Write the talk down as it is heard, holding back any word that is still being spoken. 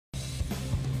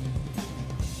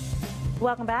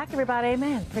Welcome back, everybody.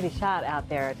 Man, pretty hot out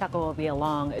there. Tucker will be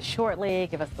along shortly,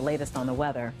 give us the latest on the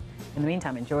weather. In the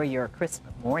meantime, enjoy your crisp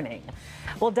morning.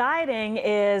 Well, dieting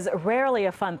is rarely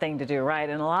a fun thing to do, right?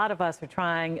 And a lot of us are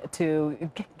trying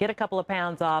to get a couple of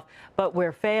pounds off, but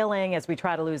we're failing as we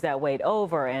try to lose that weight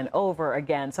over and over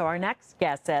again. So our next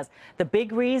guest says the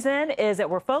big reason is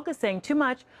that we're focusing too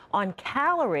much on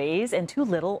calories and too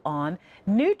little on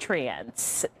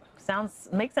nutrients.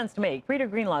 Makes sense to me. Peter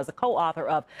Greenlaw is the co-author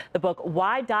of the book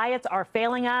Why Diets Are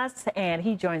Failing Us, and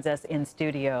he joins us in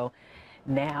studio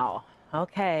now.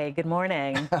 Okay, good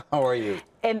morning. How are you?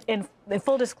 And in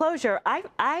full disclosure,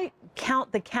 I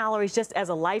count the calories just as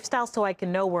a lifestyle so I can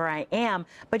know where I am,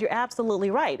 but you're absolutely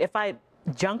right. If I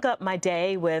junk up my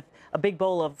day with a big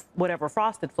bowl of whatever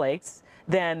Frosted Flakes,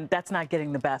 then that's not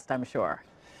getting the best, I'm sure.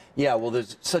 Yeah, well,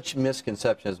 there's such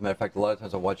misconception. As a matter of fact, a lot of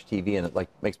times I watch TV and it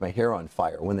makes my hair on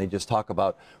fire when they just talk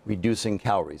about reducing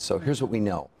calories. So here's what we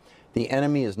know. The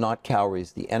enemy is not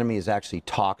calories. The enemy is actually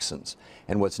toxins.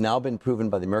 And what's now been proven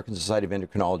by the American Society of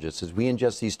Endocrinologists is we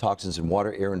ingest these toxins in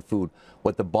water, air, and food.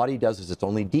 What the body does is its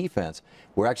only defense.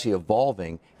 We're actually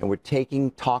evolving, and we're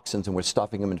taking toxins and we're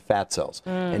stuffing them in fat cells.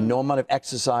 And no amount of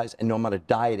exercise and no amount of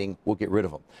dieting will get rid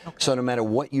of them. Okay. So no matter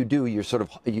what you do,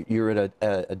 you're at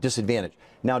a disadvantage.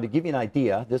 Now, to give you an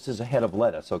idea, this is a head of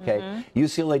lettuce, okay?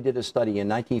 UCLA did a study in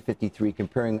 1953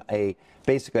 comparing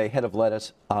basically a head of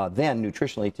lettuce then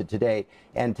nutritionally to today,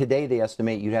 and today they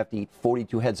estimate you'd have to eat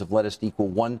 42 heads of lettuce to equal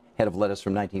 1 head of lettuce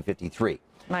from 1953.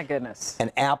 My goodness.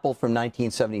 An apple from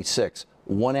 1976.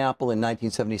 1 apple in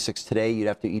 1976 today, you'd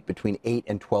have to eat between 8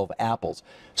 and 12 apples.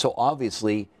 So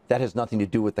obviously, that has nothing to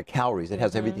do with the calories. It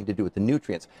has everything to do with the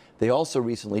nutrients. They also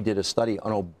recently did a study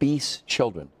on obese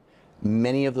children.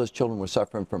 Many of those children were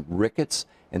suffering from rickets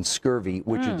and scurvy,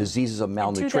 which are diseases of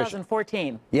malnutrition. In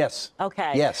 2014. Yes.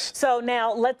 Okay. Yes. So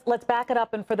now let's back it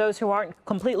up, and for those who aren't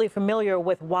completely familiar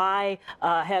with why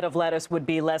a head of lettuce would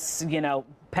be less,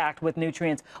 packed with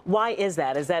nutrients, why is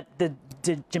that? Is that the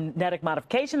genetic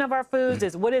modification of our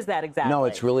foods? What is that exactly? No,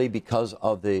 it's really because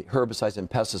of the herbicides and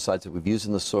pesticides that we've used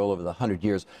in the soil over the 100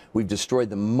 years. We've destroyed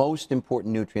the most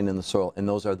important nutrient in the soil, and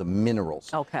those are the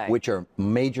minerals, which are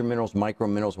major minerals, micro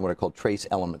minerals, and what are called trace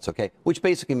elements, which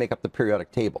basically make up the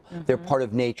periodic table. They're part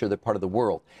of nature, they're part of the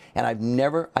world. And I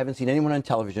haven't seen anyone on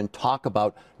television talk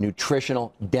about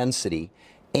nutritional density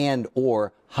and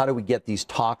or how do we get these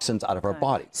toxins out of our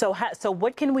body. So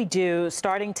what can we do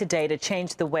starting today to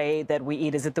change the way that we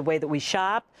eat? Is it the way that we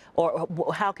shop, or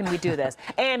how can we do this?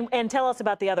 And tell us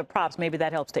about the other props. Maybe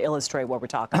that helps to illustrate what we're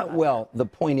talking about. Well, the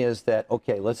point is that,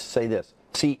 let's say this.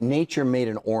 See, nature made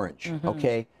an orange,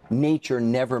 Nature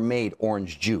never made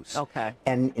orange juice.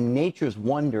 And in nature's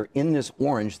wonder, in this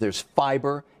orange, there's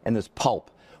fiber and there's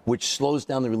pulp, which slows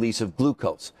down the release of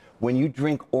glucose. When you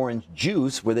drink orange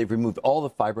juice, where they've removed all the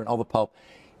fiber and all the pulp,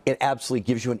 it absolutely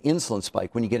gives you an insulin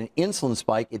spike. When you get an insulin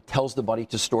spike, it tells the body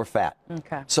to store fat.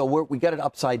 So we got it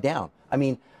upside down. I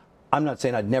mean, I'm not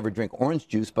saying I'd never drink orange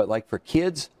juice, but like for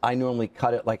kids, I normally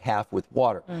cut it like half with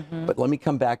water. But let me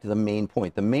come back to the main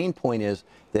point. The main point is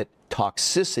that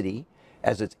toxicity,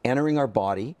 as it's entering our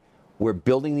body, we're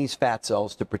building these fat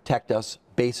cells to protect us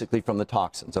basically from the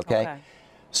toxins,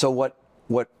 So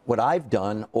what I've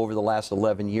done over the last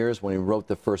 11 years when we wrote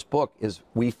the first book is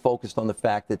we focused on the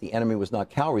fact that the enemy was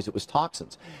not calories, it was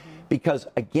toxins. Because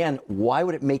again, why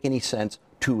would it make any sense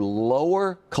to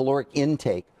lower caloric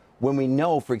intake when we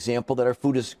know, for example, that our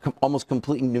food is almost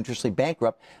completely nutritionally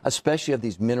bankrupt, especially of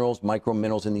these minerals, micro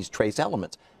minerals, and these trace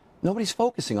elements? Nobody's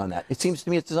focusing on that. It seems to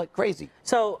me it's like crazy.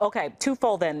 So,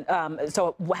 twofold then.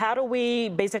 So how do we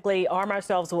basically arm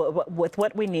ourselves with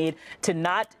what we need to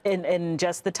not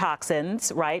ingest the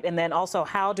toxins, right? And then also,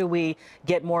 how do we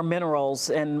get more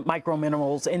minerals and micro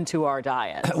minerals into our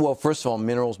diet? Well, first of all,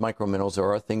 minerals, micro minerals, there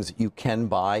are things that you can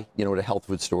buy, at a health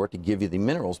food store to give you the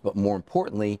minerals. But more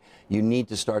importantly, you need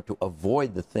to start to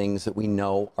avoid the things that we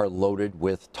know are loaded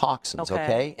with toxins,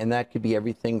 And that could be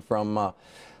everything from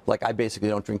like I basically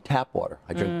don't drink tap water.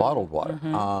 I drink bottled water.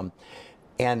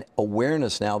 And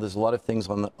awareness now, there's a lot of things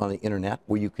on the internet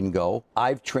where you can go.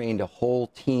 I've trained a whole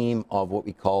team of what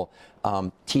we call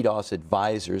TDOS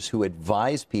advisors who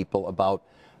advise people about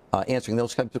answering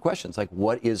those types of questions, like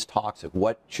what is toxic,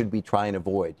 what should we try and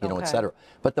avoid, et cetera.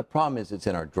 But the problem is it's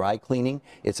in our dry cleaning,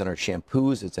 it's in our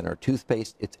shampoos, it's in our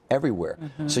toothpaste, it's everywhere.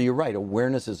 So you're right,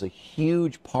 awareness is a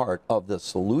huge part of the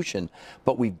solution,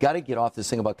 but we've got to get off this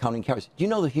thing about counting calories. Do you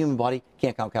know the human body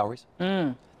can't count calories?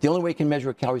 The only way you can measure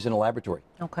a calorie is in a laboratory.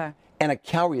 And a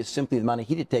calorie is simply the amount of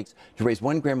heat it takes to raise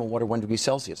 1 gram of water 1 degree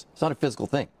Celsius. It's not a physical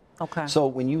thing. Okay. So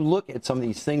when you look at some of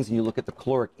these things and you look at the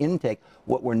caloric intake,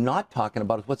 what we're not talking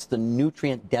about is what's the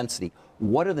nutrient density.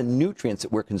 What are the nutrients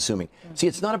that we're consuming? See,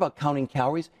 it's not about counting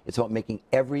calories. It's about making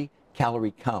every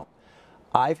calorie count.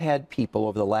 I've had people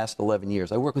over the last 11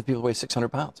 years, I work with people who weigh 600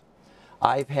 pounds.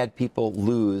 I've had people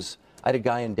lose, I had a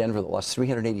guy in Denver that lost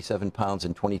 387 pounds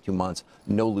in 22 months,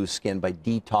 no loose skin, by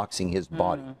detoxing his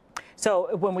body.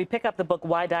 So when we pick up the book,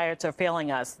 Why Diets Are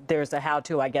Failing Us, there's a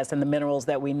how-to, I guess, and the minerals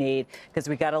that we need, because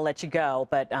we got to let you go.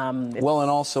 But well, and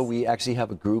also we actually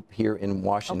have a group here in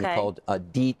Washington called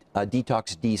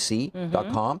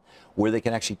detoxdc.com, where they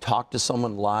can actually talk to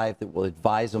someone live that will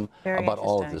advise them about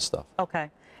all of this stuff. Okay.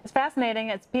 It's fascinating.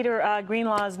 It's Peter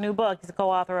Greenlaw's new book. He's a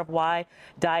co-author of Why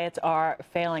Diets Are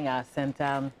Failing Us. And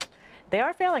they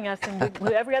are failing us, and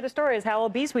every other story is how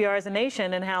obese we are as a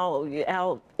nation and how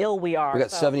ill we are. We've got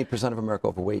 70% of America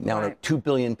overweight. Now, 2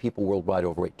 billion people worldwide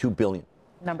overweight. 2 billion.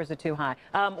 Numbers are too high.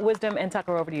 Wisdom and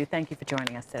Tucker, over to you. Thank you for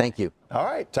joining us today. Thank you. All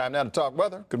right, time now to talk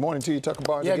weather. Good morning to you, Tucker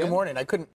Barnes. Yeah, again. good morning. I couldn't